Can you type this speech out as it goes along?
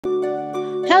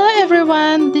Hello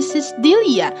everyone, this is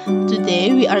Delia.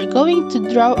 Today we are going to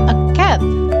draw a cat.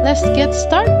 Let's get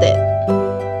started.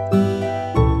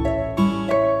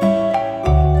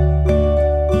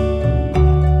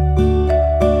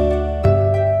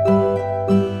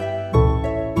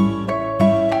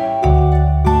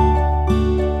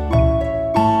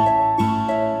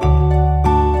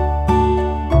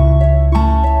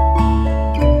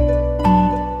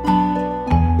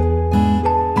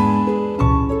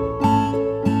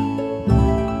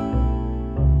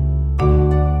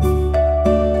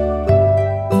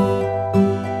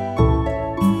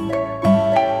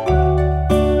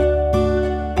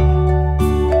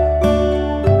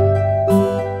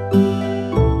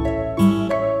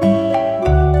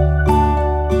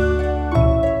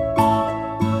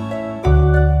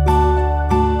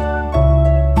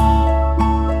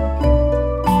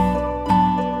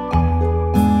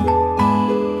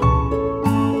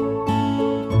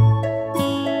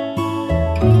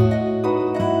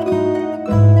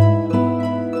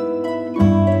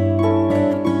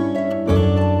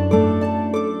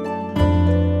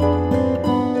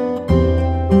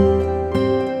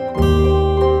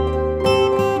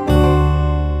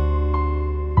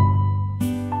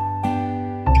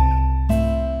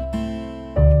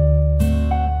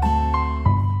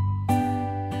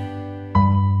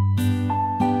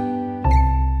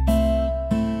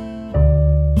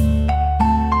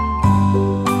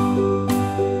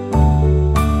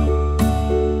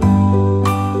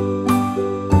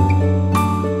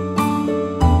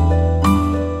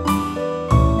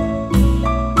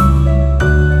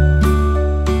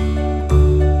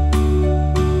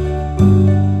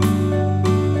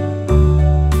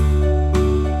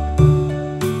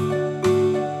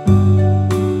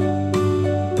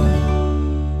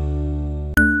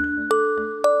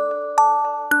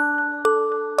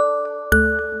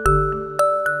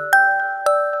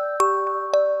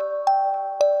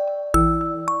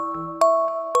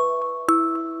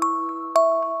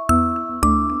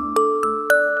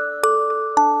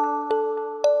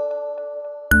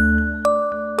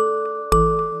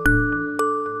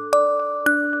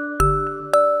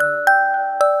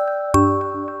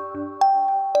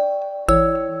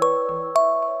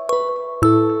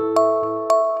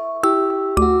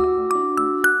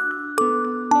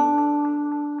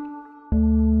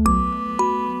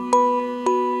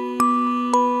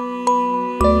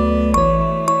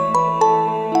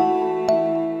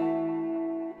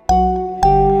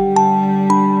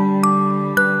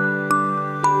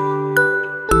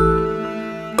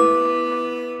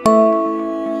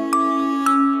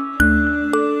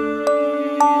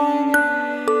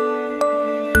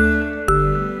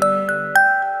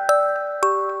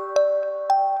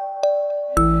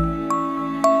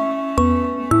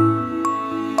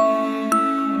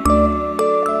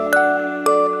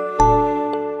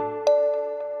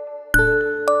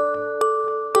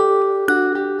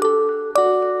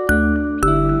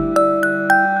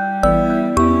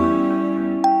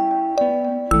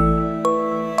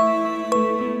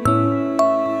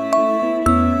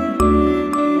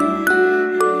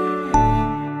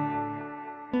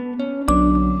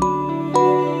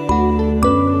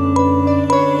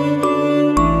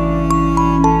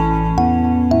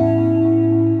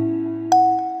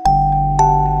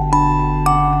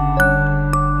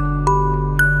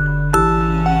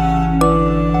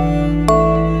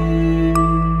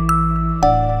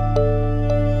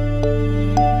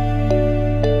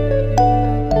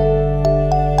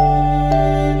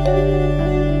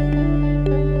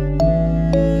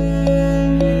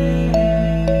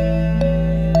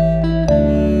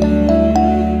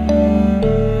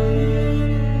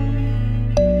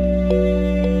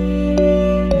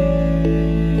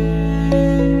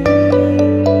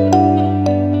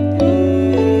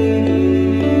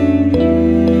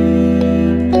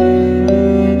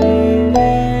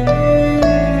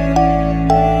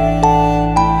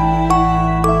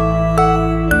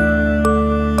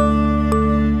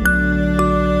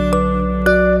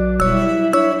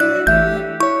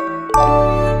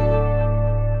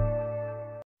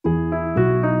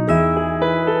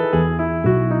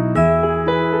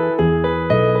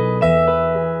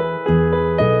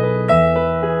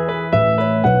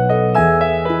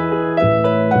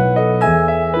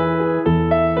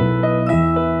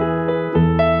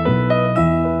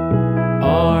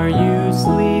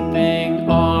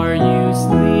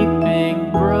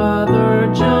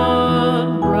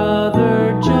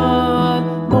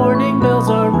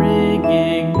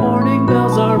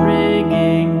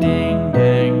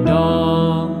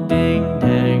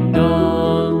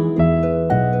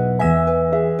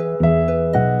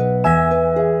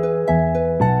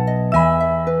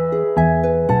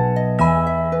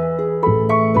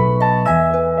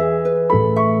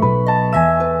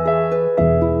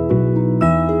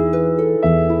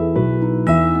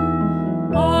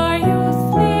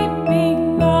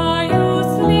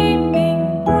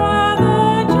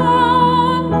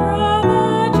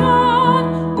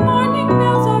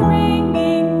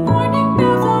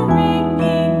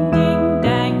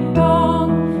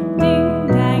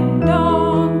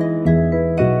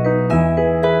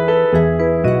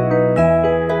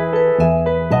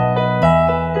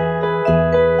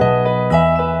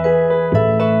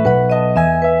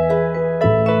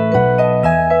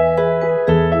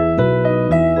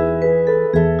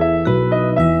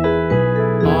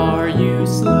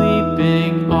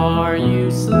 sleeping? Are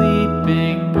you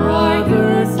sleeping?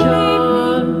 Brother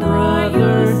John,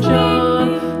 Brother John.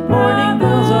 Morning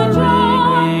bells are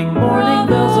ringing, morning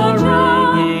bells are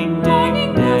ringing.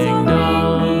 Ding, ding,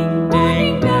 dong,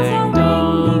 ding, ding,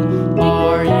 dong.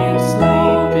 Are you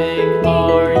sleeping?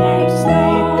 Are you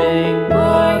sleeping?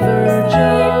 Brother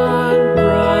John,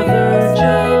 Brother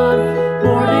John.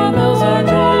 Morning bells are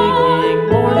ringing,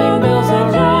 morning bells are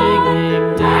ringing.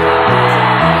 Ding,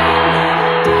 ding,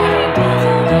 ding,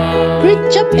 ding, ding. Great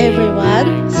job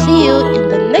everyone! See you in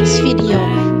the next video.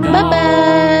 Bye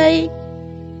bye!